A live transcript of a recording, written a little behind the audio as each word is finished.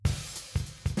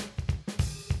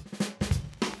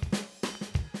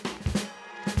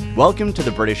Welcome to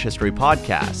the British History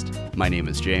Podcast. My name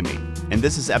is Jamie, and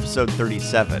this is episode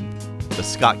 37, the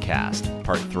Scotcast,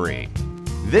 Part 3.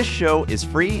 This show is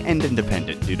free and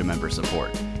independent due to member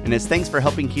support, and as thanks for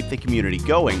helping keep the community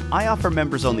going, I offer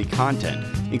members-only content,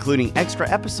 including extra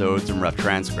episodes and rough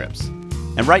transcripts.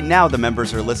 And right now, the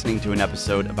members are listening to an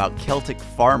episode about Celtic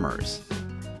farmers.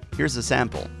 Here's a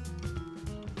sample.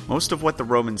 Most of what the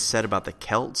Romans said about the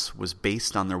Celts was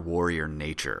based on their warrior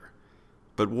nature.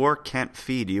 But war can't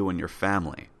feed you and your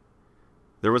family.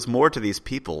 There was more to these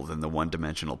people than the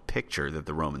one-dimensional picture that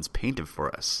the Romans painted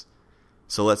for us.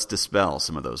 So let's dispel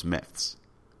some of those myths.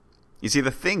 You see,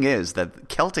 the thing is that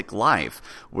Celtic life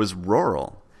was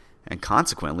rural, and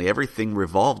consequently everything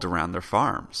revolved around their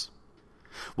farms.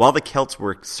 While the Celts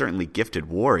were certainly gifted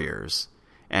warriors,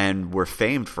 and were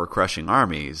famed for crushing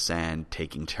armies and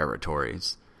taking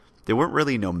territories, they weren't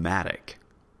really nomadic.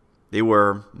 They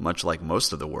were, much like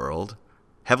most of the world,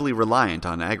 heavily reliant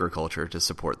on agriculture to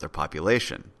support their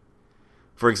population.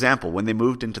 For example, when they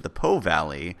moved into the Po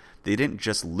Valley, they didn't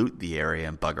just loot the area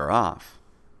and bugger off.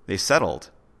 They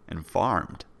settled and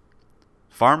farmed.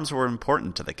 Farms were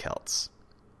important to the Celts.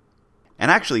 And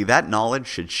actually, that knowledge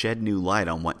should shed new light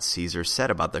on what Caesar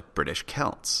said about the British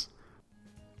Celts.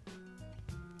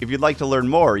 If you'd like to learn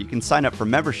more, you can sign up for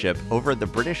membership over at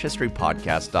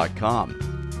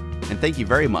thebritishhistorypodcast.com. And thank you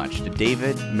very much to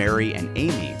David, Mary, and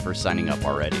Amy for signing up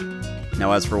already.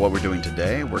 Now, as for what we're doing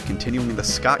today, we're continuing the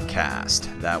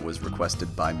Scotcast. That was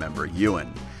requested by member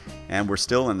Ewan. And we're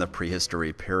still in the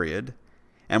prehistory period.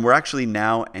 And we're actually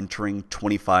now entering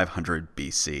 2500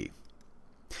 BC.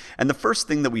 And the first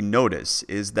thing that we notice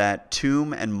is that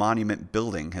tomb and monument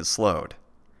building has slowed.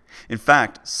 In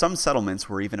fact, some settlements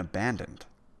were even abandoned.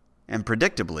 And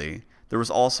predictably, there was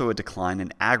also a decline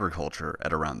in agriculture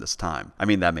at around this time. I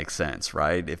mean, that makes sense,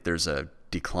 right? If there's a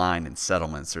decline in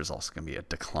settlements, there's also going to be a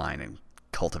decline in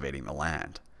cultivating the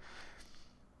land.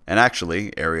 And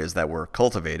actually, areas that were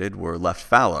cultivated were left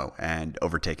fallow and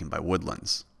overtaken by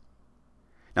woodlands.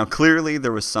 Now, clearly,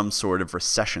 there was some sort of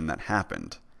recession that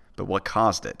happened, but what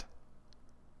caused it?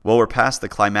 Well, we're past the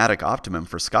climatic optimum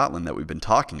for Scotland that we've been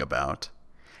talking about,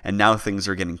 and now things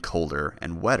are getting colder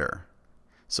and wetter.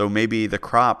 So maybe the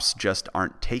crops just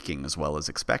aren't taking as well as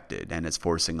expected, and it's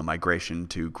forcing a migration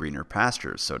to greener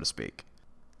pastures, so to speak.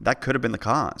 That could have been the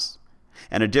cause.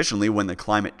 And additionally, when the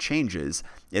climate changes,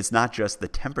 it's not just the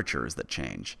temperatures that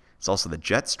change, it's also the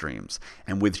jet streams.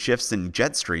 And with shifts in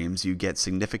jet streams, you get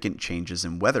significant changes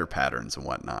in weather patterns and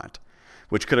whatnot,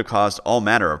 which could have caused all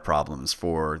manner of problems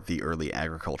for the early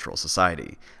agricultural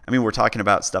society. I mean, we're talking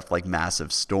about stuff like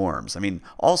massive storms. I mean,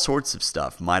 all sorts of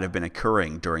stuff might have been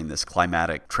occurring during this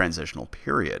climatic transitional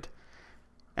period.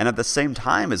 And at the same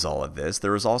time as all of this,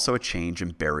 there was also a change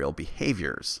in burial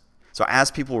behaviors. So as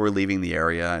people were leaving the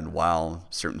area, and while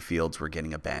certain fields were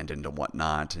getting abandoned and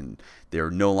whatnot, and they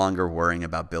were no longer worrying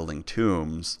about building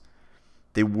tombs,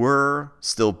 they were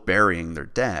still burying their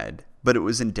dead, but it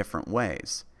was in different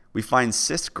ways. We find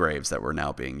cist graves that were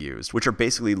now being used, which are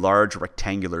basically large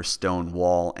rectangular stone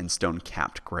wall and stone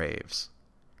capped graves.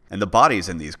 And the bodies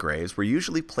in these graves were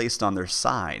usually placed on their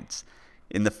sides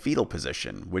in the fetal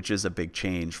position, which is a big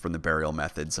change from the burial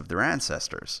methods of their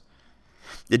ancestors.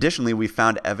 Additionally, we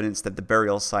found evidence that the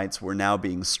burial sites were now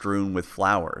being strewn with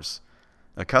flowers,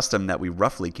 a custom that we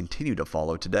roughly continue to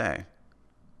follow today.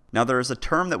 Now, there is a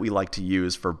term that we like to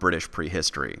use for British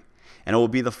prehistory, and it will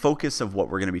be the focus of what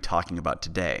we're going to be talking about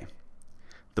today,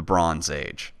 the Bronze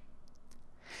Age.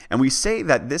 And we say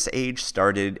that this age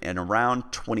started in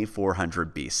around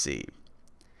 2400 BC.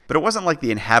 But it wasn't like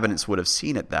the inhabitants would have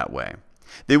seen it that way.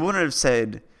 They wouldn't have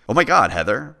said, "Oh my God,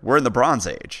 Heather, we're in the Bronze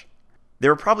Age." They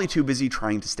were probably too busy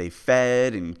trying to stay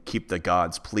fed and keep the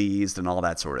gods pleased and all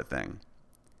that sort of thing.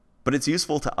 But it's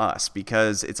useful to us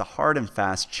because it's a hard and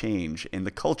fast change in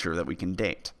the culture that we can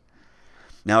date.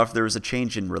 Now, if there was a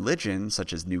change in religion,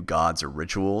 such as new gods or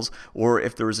rituals, or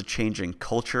if there was a change in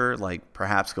culture, like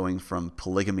perhaps going from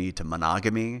polygamy to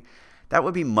monogamy, that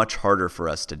would be much harder for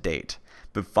us to date.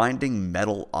 But finding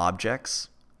metal objects,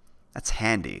 that's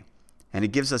handy, and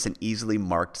it gives us an easily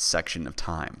marked section of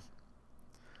time.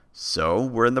 So,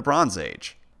 we're in the Bronze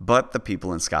Age, but the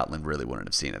people in Scotland really wouldn't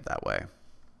have seen it that way.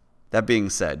 That being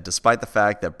said, despite the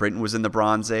fact that Britain was in the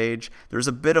Bronze Age, there's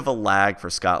a bit of a lag for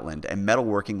Scotland, and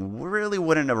metalworking really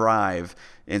wouldn't arrive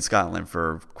in Scotland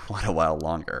for quite a while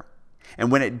longer.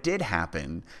 And when it did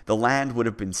happen, the land would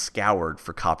have been scoured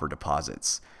for copper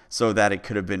deposits, so that it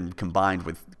could have been combined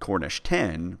with Cornish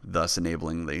tin, thus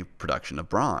enabling the production of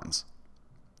bronze.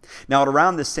 Now, at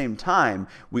around this same time,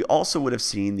 we also would have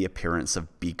seen the appearance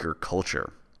of beaker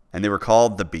culture, and they were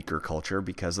called the beaker culture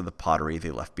because of the pottery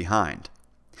they left behind.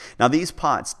 Now, these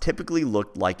pots typically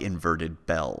looked like inverted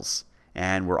bells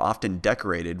and were often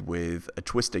decorated with a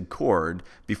twisted cord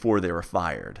before they were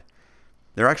fired.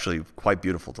 They're actually quite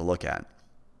beautiful to look at.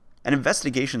 And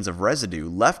investigations of residue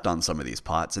left on some of these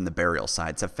pots in the burial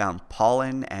sites have found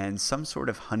pollen and some sort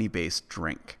of honey-based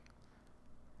drink.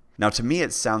 Now, to me,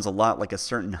 it sounds a lot like a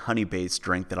certain honey-based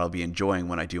drink that I'll be enjoying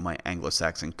when I do my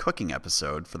Anglo-Saxon cooking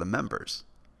episode for the members.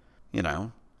 You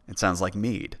know, it sounds like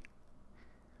mead.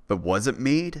 But was it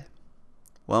mead?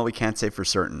 Well, we can't say for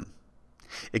certain.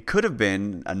 It could have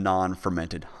been a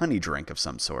non-fermented honey drink of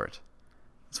some sort.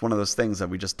 It's one of those things that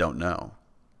we just don't know.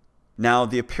 Now,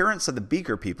 the appearance of the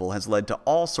Beaker people has led to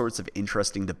all sorts of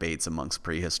interesting debates amongst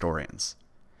prehistorians.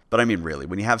 But I mean, really,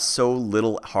 when you have so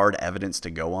little hard evidence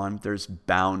to go on, there's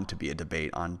bound to be a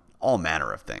debate on all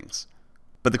manner of things.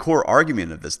 But the core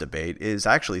argument of this debate is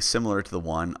actually similar to the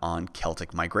one on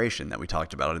Celtic migration that we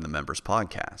talked about in the members'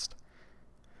 podcast.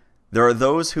 There are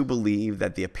those who believe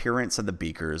that the appearance of the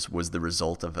Beakers was the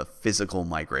result of a physical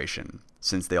migration,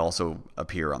 since they also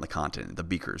appear on the continent, the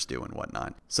Beakers do and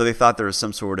whatnot. So they thought there was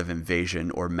some sort of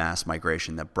invasion or mass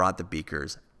migration that brought the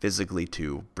Beakers physically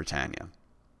to Britannia.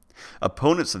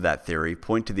 Opponents of that theory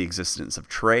point to the existence of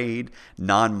trade,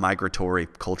 non-migratory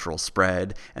cultural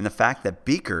spread, and the fact that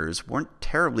Beakers weren't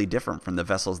terribly different from the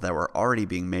vessels that were already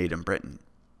being made in Britain.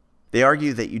 They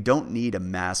argue that you don't need a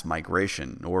mass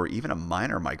migration, or even a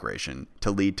minor migration,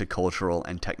 to lead to cultural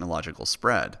and technological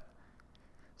spread.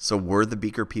 So were the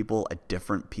Beaker people a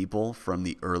different people from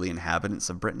the early inhabitants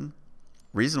of Britain?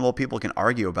 Reasonable people can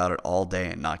argue about it all day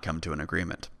and not come to an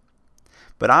agreement.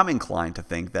 But I'm inclined to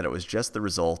think that it was just the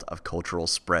result of cultural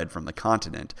spread from the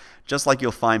continent, just like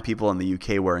you'll find people in the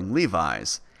UK wearing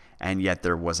Levi's, and yet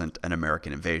there wasn't an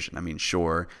American invasion. I mean,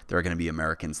 sure, there are going to be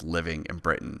Americans living in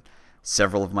Britain.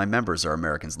 Several of my members are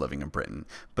Americans living in Britain,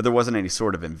 but there wasn't any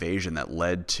sort of invasion that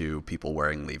led to people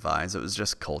wearing Levi's. It was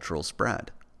just cultural spread.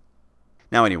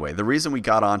 Now anyway, the reason we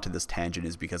got onto this tangent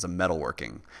is because of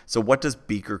metalworking. So what does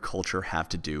Beaker culture have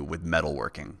to do with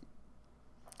metalworking?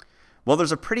 Well,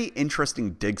 there's a pretty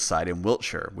interesting dig site in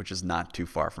Wiltshire, which is not too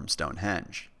far from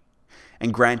Stonehenge.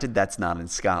 And granted, that's not in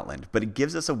Scotland, but it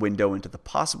gives us a window into the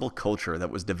possible culture that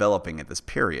was developing at this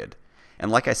period. And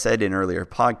like I said in earlier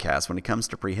podcasts, when it comes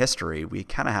to prehistory, we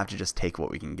kind of have to just take what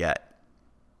we can get.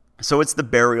 So it's the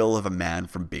burial of a man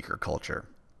from Beaker culture.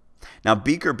 Now,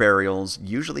 Beaker burials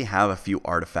usually have a few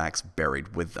artifacts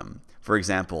buried with them. For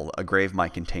example, a grave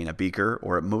might contain a beaker,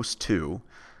 or at most two,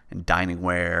 and dining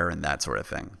ware and that sort of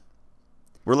thing.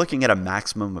 We're looking at a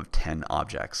maximum of 10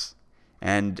 objects.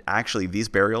 And actually, these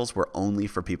burials were only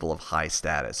for people of high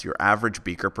status. Your average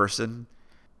Beaker person,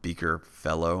 Beaker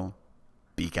fellow,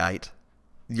 Beakite,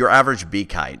 your average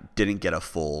Beakite didn't get a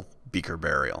full Beaker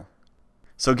burial.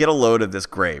 So get a load of this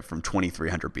grave from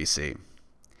 2300 BC.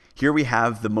 Here we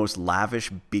have the most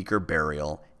lavish Beaker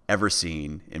burial ever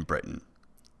seen in Britain.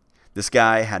 This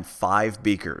guy had 5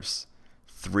 beakers,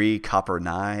 3 copper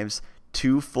knives,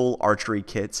 2 full archery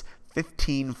kits,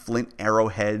 15 flint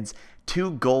arrowheads,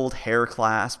 2 gold hair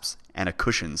clasps, and a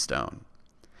cushion stone.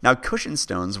 Now, cushion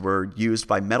stones were used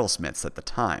by metalsmiths at the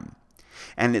time.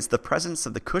 And it's the presence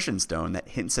of the cushion stone that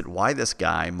hints at why this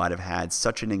guy might have had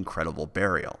such an incredible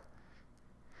burial.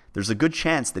 There's a good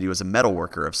chance that he was a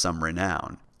metalworker of some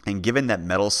renown, and given that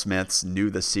metalsmiths knew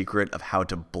the secret of how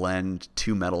to blend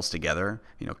 2 metals together,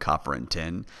 copper and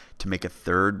tin, to make a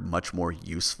third much more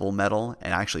useful metal,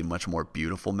 and actually much more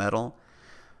beautiful metal,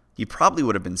 he probably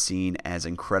would have been seen as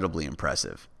incredibly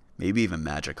impressive, maybe even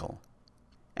magical.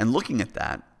 And looking at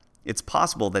that, it's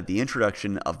possible that the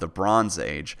introduction of the Bronze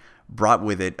Age brought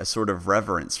with it a sort of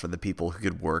reverence for the people who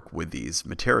could work with these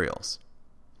materials.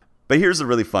 But here's the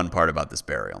really fun part about this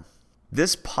burial.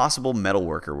 This possible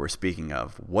metalworker we're speaking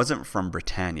of wasn't from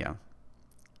Britannia.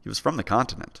 He was from the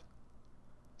continent.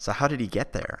 So how did he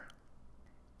get there?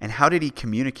 And how did he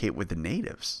communicate with the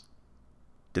natives?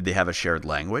 Did they have a shared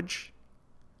language?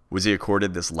 Was he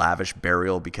accorded this lavish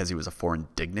burial because he was a foreign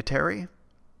dignitary?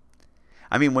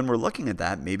 I mean, when we're looking at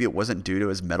that, maybe it wasn't due to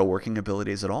his metalworking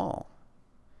abilities at all.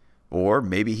 Or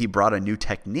maybe he brought a new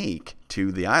technique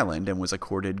to the island and was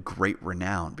accorded great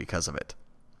renown because of it.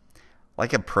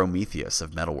 Like a Prometheus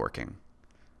of metalworking.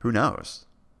 Who knows?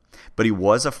 But he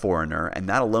was a foreigner, and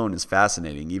that alone is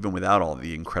fascinating, even without all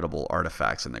the incredible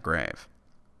artifacts in the grave.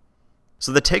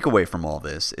 So the takeaway from all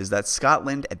this is that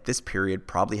Scotland at this period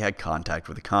probably had contact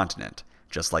with the continent,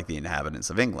 just like the inhabitants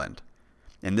of England.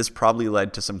 And this probably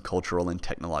led to some cultural and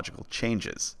technological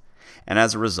changes. And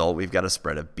as a result, we've got a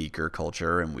spread of beaker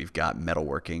culture, and we've got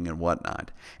metalworking and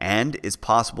whatnot. And it's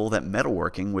possible that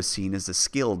metalworking was seen as a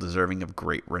skill deserving of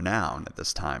great renown at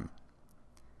this time.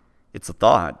 It's a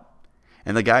thought,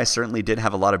 And the guy certainly did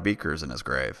have a lot of beakers in his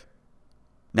grave.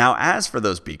 Now, as for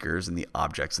those beakers and the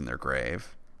objects in their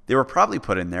grave, they were probably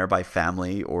put in there by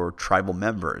family or tribal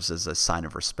members as a sign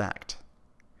of respect.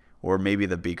 Or maybe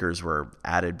the beakers were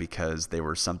added because they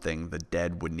were something the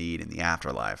dead would need in the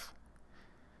afterlife.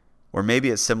 Or maybe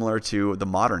it's similar to the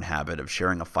modern habit of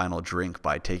sharing a final drink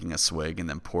by taking a swig and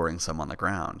then pouring some on the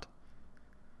ground.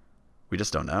 We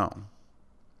just don't know.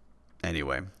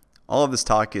 Anyway, all of this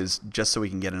talk is just so we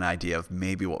can get an idea of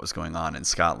maybe what was going on in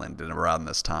Scotland and around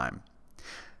this time.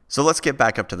 So let's get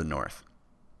back up to the north.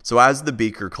 So as the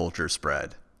beaker culture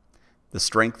spread, the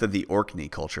strength of the Orkney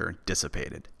culture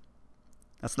dissipated.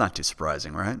 That's not too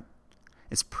surprising, right?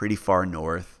 It's pretty far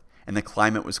north, and the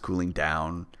climate was cooling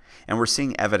down, and we're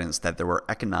seeing evidence that there were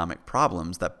economic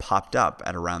problems that popped up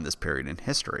at around this period in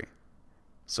history.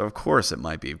 So of course it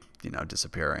might be,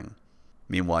 disappearing.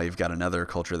 Meanwhile, you've got another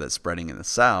culture that's spreading in the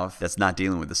south that's not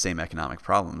dealing with the same economic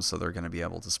problems, so they're going to be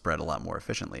able to spread a lot more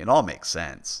efficiently. It all makes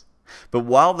sense. But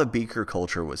while the beaker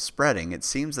culture was spreading, it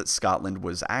seems that Scotland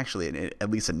was actually,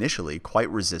 at least initially, quite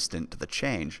resistant to the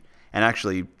change, and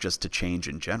actually just to change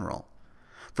in general.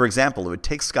 For example, it would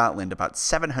take Scotland about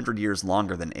 700 years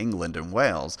longer than England and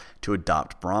Wales to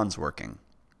adopt bronze working.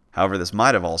 However, this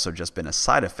might have also just been a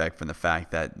side effect from the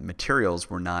fact that materials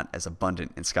were not as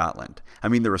abundant in Scotland. I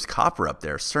mean, there was copper up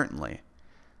there, certainly,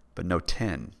 but no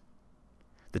tin.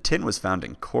 The tin was found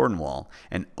in Cornwall,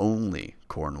 and only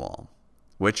Cornwall,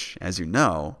 which, as you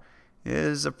know,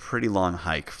 is a pretty long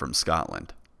hike from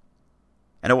Scotland.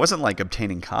 And it wasn't like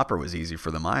obtaining copper was easy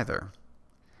for them either.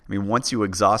 I mean, once you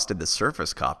exhausted the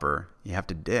surface copper, you have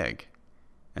to dig.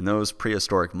 And those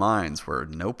prehistoric mines were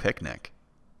no picnic.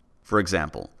 For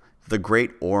example, the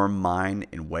Great Orme mine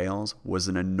in Wales was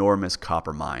an enormous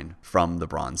copper mine from the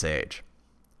Bronze Age.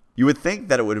 You would think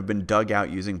that it would have been dug out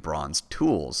using bronze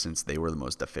tools, since they were the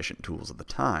most efficient tools of the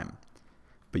time.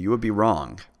 But you would be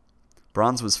wrong.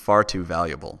 Bronze was far too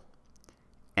valuable.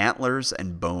 Antlers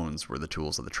and bones were the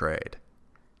tools of the trade.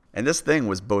 And this thing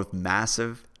was both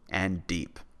massive and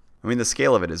deep. I mean, the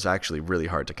scale of it is actually really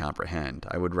hard to comprehend.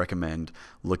 I would recommend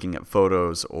looking at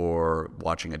photos or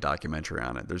watching a documentary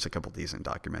on it. There's a couple decent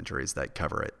documentaries that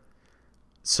cover it.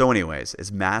 So anyways,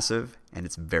 it's massive and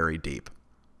it's very deep.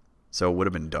 So it would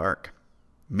have been dark,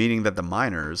 meaning that the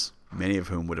miners, many of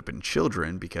whom would have been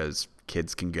children because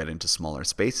kids can get into smaller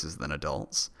spaces than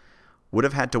adults, would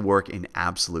have had to work in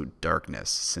absolute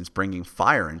darkness, since bringing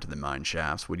fire into the mine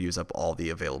shafts would use up all the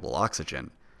available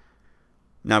oxygen.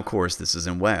 Now, of course, this is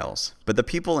in Wales, but the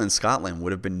people in Scotland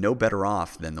would have been no better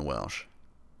off than the Welsh.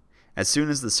 As soon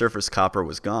as the surface copper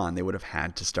was gone, they would have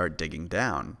had to start digging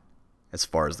down, as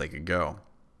far as they could go,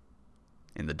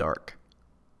 in the dark.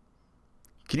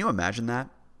 Can you imagine that?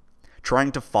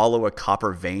 Trying to follow a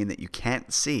copper vein that you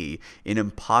can't see in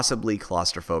impossibly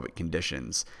claustrophobic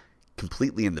conditions,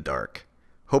 completely in the dark,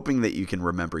 hoping that you can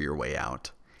remember your way out,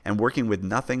 and working with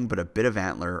nothing but a bit of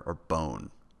antler or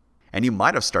bone. And you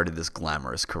might have started this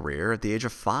glamorous career at the age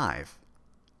of 5.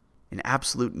 An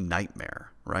absolute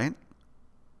nightmare, right?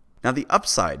 Now the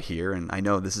upside here, and I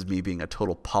know this is me being a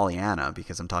total Pollyanna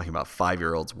because I'm talking about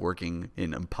 5-year-olds working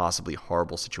in impossibly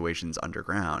horrible situations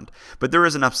underground, but there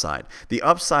is an upside. The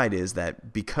upside is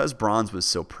that because bronze was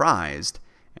so prized,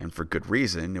 and for good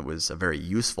reason, it was a very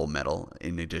useful metal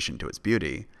in addition to its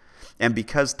beauty, and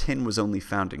because tin was only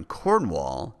found in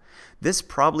Cornwall, this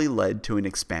probably led to an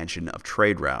expansion of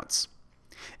trade routes.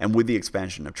 And with the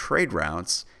expansion of trade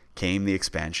routes came the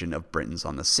expansion of Britons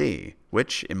on the sea,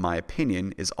 which, in my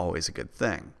opinion, is always a good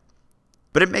thing.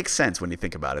 But it makes sense when you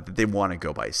think about it that they want to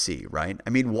go by sea, right?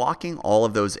 I mean, walking all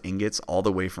of those ingots all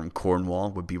the way from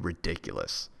Cornwall would be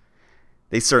ridiculous.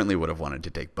 They certainly would have wanted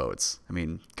to take boats. I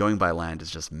mean, going by land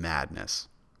is just madness.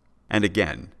 And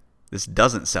again, this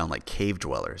doesn't sound like cave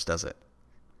dwellers, does it?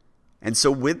 And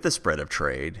so with the spread of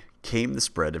trade came the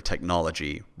spread of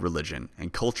technology, religion,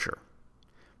 and culture.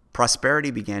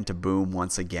 Prosperity began to boom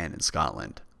once again in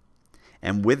Scotland.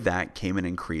 And with that came an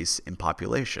increase in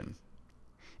population.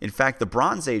 In fact, the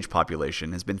Bronze Age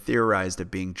population has been theorized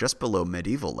at being just below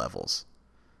medieval levels.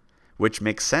 Which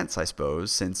makes sense, I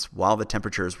suppose, since while the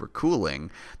temperatures were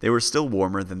cooling, they were still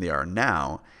warmer than they are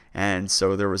now, and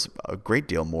so there was a great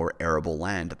deal more arable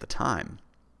land at the time.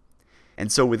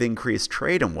 And so with increased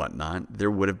trade and whatnot, there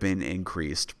would have been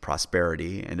increased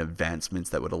prosperity and advancements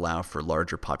that would allow for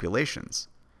larger populations.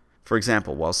 For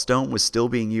example, while stone was still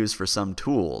being used for some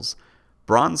tools,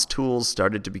 bronze tools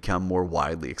started to become more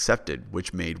widely accepted,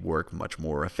 which made work much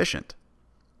more efficient.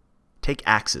 Take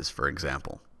axes, for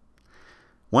example.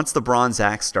 Once the bronze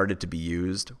axe started to be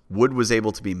used, wood was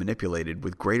able to be manipulated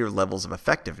with greater levels of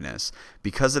effectiveness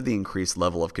because of the increased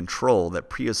level of control that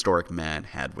prehistoric man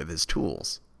had with his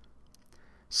tools.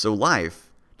 So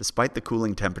life, despite the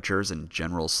cooling temperatures and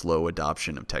general slow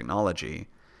adoption of technology,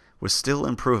 was still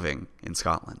improving in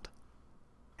Scotland.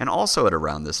 And also at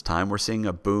around this time, we're seeing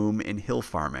a boom in hill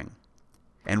farming.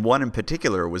 And one in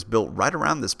particular was built right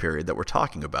around this period that we're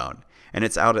talking about, and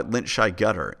it's out at Lintshy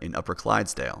Gutter in Upper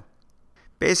Clydesdale.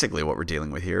 Basically, what we're dealing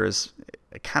with here is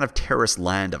a kind of terraced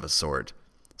land of a sort,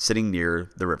 sitting near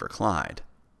the River Clyde.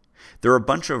 There are a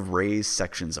bunch of raised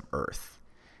sections of earth,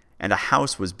 and a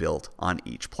house was built on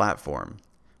each platform,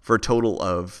 for a total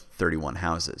of 31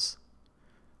 houses.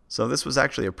 So this was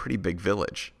actually a pretty big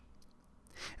village.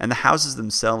 And the houses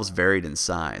themselves varied in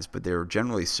size, but they were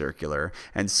generally circular,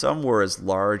 and some were as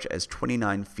large as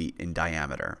 29 feet in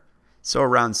diameter, so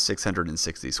around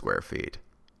 660 square feet.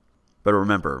 But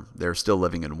remember, they're still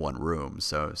living in one room,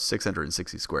 so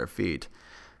 660 square feet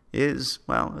is,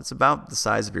 well, it's about the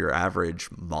size of your average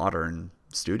modern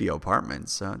studio apartment,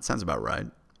 so it sounds about right.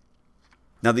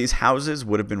 Now, these houses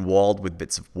would have been walled with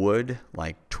bits of wood,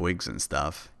 like twigs and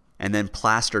stuff, and then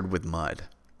plastered with mud.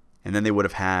 And then they would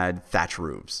have had thatch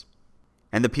roofs.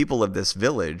 And the people of this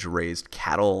village raised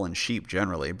cattle and sheep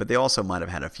generally, but they also might have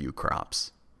had a few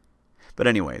crops. But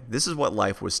anyway, this is what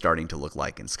life was starting to look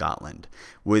like in Scotland,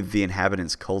 with the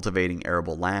inhabitants cultivating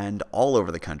arable land all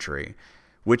over the country,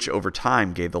 which over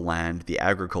time gave the land the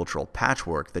agricultural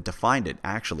patchwork that defined it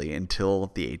actually until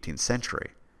the 18th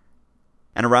century.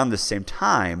 And around the same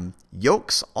time,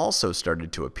 yokes also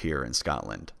started to appear in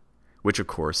Scotland, which of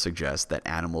course suggests that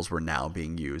animals were now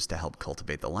being used to help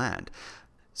cultivate the land.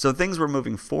 So things were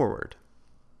moving forward.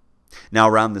 Now,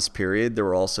 around this period, there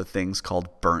were also things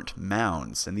called burnt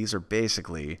mounds, and these are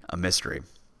basically a mystery.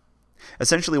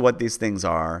 Essentially, what these things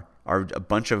are a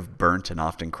bunch of burnt and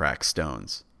often cracked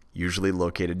stones, usually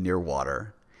located near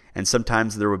water, and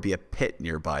sometimes there would be a pit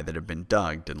nearby that had been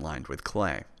dug and lined with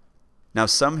clay. Now,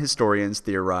 some historians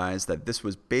theorize that this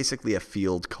was basically a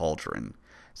field cauldron,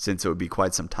 since it would be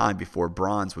quite some time before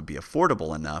bronze would be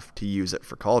affordable enough to use it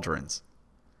for cauldrons.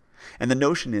 And the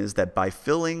notion is that by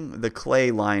filling the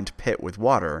clay-lined pit with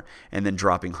water and then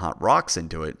dropping hot rocks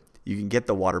into it, you can get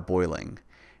the water boiling,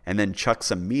 and then chuck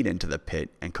some meat into the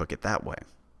pit and cook it that way.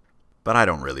 But I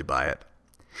don't really buy it.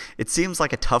 It seems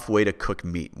like a tough way to cook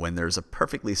meat when there's a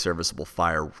perfectly serviceable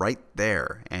fire right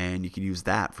there, and you can use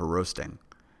that for roasting.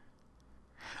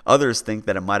 Others think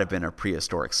that it might have been a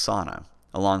prehistoric sauna,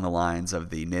 along the lines of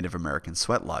the Native American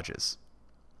sweat lodges.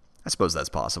 I suppose that's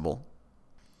possible.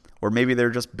 Or maybe they're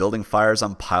just building fires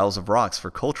on piles of rocks for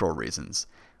cultural reasons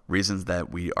that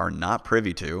we are not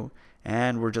privy to,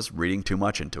 and we're just reading too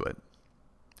much into it.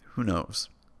 Who knows?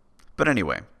 But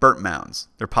anyway, burnt mounds,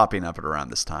 they're popping up at around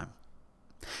this time.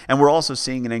 And we're also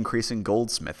seeing an increase in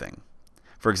goldsmithing.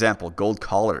 For example, gold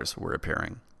collars were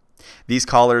appearing. These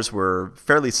collars were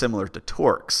fairly similar to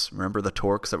torques. Remember the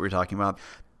torques that we were talking about?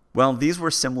 Well, these were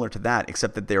similar to that,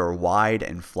 except that they were wide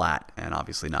and flat, and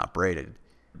obviously not braided.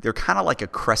 They're kind of like a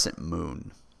crescent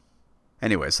moon.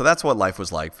 Anyway, so that's what life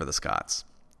was like for the Scots.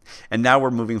 And now we're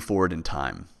moving forward in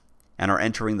time, and are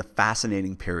entering the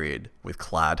fascinating period with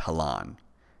Clad Hallan,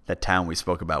 that town we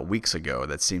spoke about weeks ago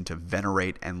that seemed to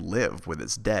venerate and live with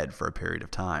its dead for a period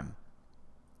of time.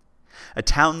 A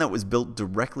town that was built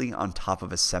directly on top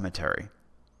of a cemetery.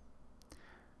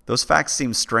 Those facts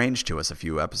seemed strange to us a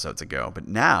few episodes ago, but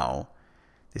now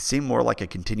they seem more like a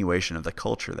continuation of the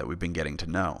culture that we've been getting to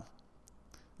know.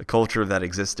 The culture that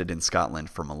existed in Scotland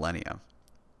for millennia.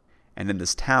 And in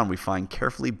this town, we find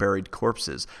carefully buried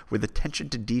corpses with attention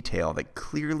to detail that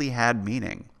clearly had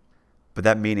meaning, but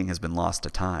that meaning has been lost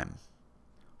to time.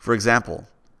 For example,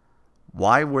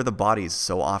 why were the bodies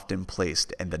so often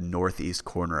placed in the northeast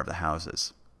corner of the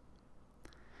houses?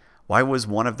 Why was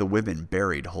one of the women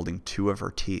buried holding two of her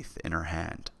teeth in her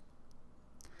hand?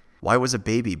 Why was a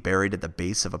baby buried at the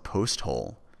base of a post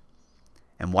hole?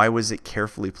 And why was it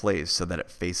carefully placed so that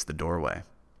it faced the doorway?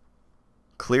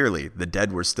 Clearly, the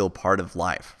dead were still part of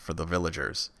life for the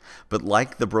villagers, but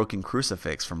like the broken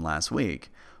crucifix from last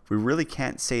week, we really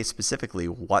can't say specifically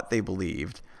what they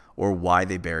believed or why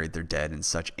they buried their dead in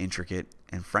such intricate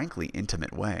and frankly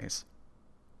intimate ways.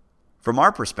 From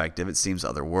our perspective, it seems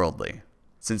otherworldly,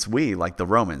 since we, like the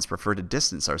Romans, prefer to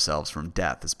distance ourselves from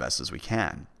death as best as we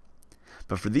can.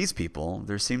 But for these people,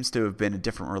 there seems to have been a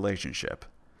different relationship,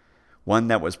 one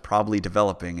that was probably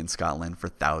developing in Scotland for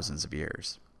thousands of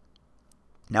years.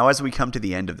 Now, as we come to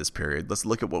the end of this period, let's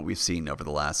look at what we've seen over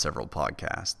the last several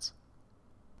podcasts.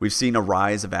 We've seen a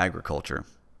rise of agriculture.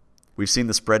 We've seen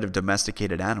the spread of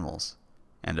domesticated animals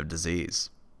and of disease.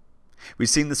 We've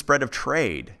seen the spread of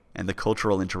trade and the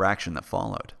cultural interaction that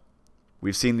followed.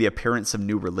 We've seen the appearance of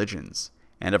new religions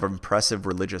and of impressive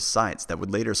religious sites that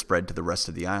would later spread to the rest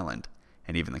of the island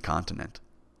and even the continent.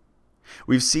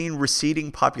 We've seen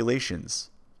receding populations,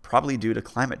 probably due to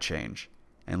climate change,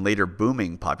 and later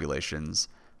booming populations,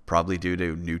 probably due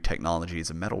to new technologies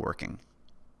of metalworking.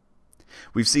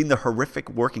 We've seen the horrific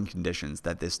working conditions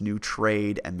that this new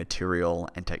trade and material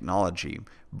and technology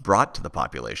brought to the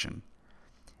population,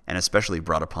 and especially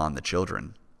brought upon the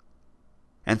children.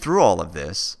 And through all of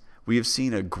this, we have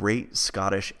seen a great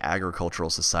Scottish agricultural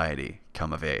society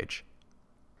come of age.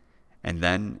 And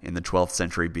then, in the 12th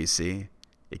century BC,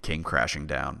 it came crashing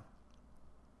down.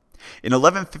 In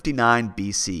 1159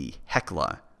 BC,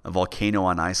 Hekla, a volcano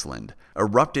on Iceland,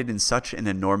 erupted in such an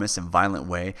enormous and violent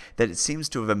way that it seems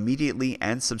to have immediately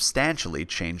and substantially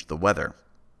changed the weather.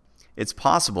 It's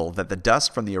possible that the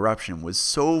dust from the eruption was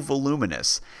so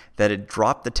voluminous that it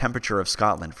dropped the temperature of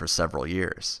Scotland for several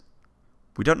years.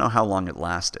 We don't know how long it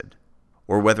lasted,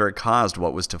 or whether it caused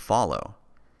what was to follow,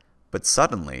 but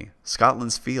suddenly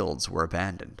Scotland's fields were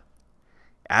abandoned.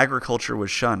 Agriculture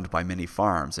was shunned by many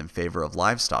farms in favor of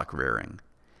livestock rearing,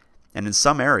 and in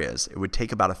some areas it would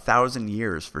take about 1,000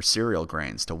 years for cereal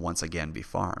grains to once again be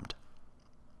farmed.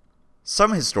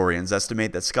 Some historians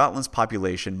estimate that Scotland's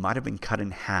population might have been cut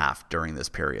in half during this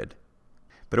period,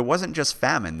 but it wasn't just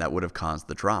famine that would have caused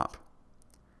the drop.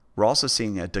 We're also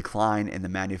seeing a decline in the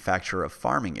manufacture of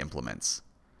farming implements,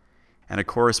 and a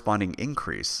corresponding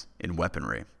increase in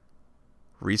weaponry.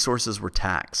 Resources were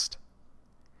taxed.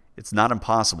 It's not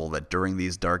impossible that during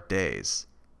these dark days,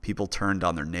 people turned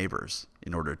on their neighbors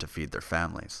in order to feed their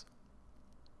families.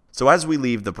 So as we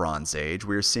leave the Bronze Age,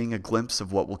 we are seeing a glimpse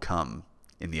of what will come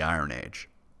in the Iron Age.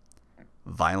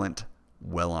 Violent,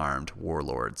 well-armed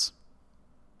warlords.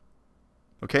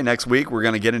 Okay, next week we're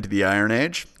going to get into the Iron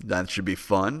Age. That should be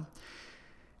fun.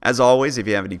 As always, if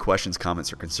you have any questions,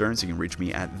 comments, or concerns, you can reach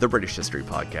me at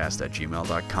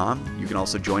thebritishhistorypodcast@gmail.com. You can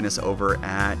also join us over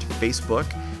at Facebook.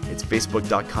 It's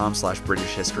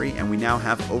facebook.com/British History, and we now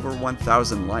have over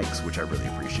 1,000 likes, which I really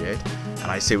appreciate. And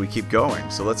I say we keep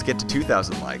going, so let's get to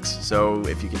 2,000 likes. So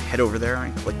if you can head over there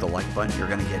and click the like button, you're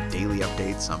going to get daily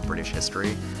updates on British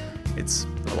history. It's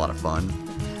a lot of fun.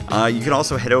 You can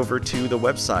also head over to the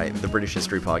website,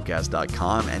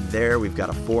 thebritishhistorypodcast.com, and there we've got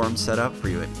a forum set up for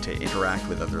you to interact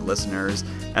with other listeners.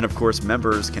 And of course,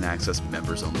 members can access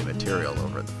members-only material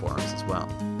over at the forums as well.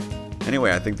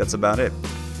 Anyway, I think that's about it.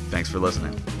 Thanks for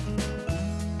listening.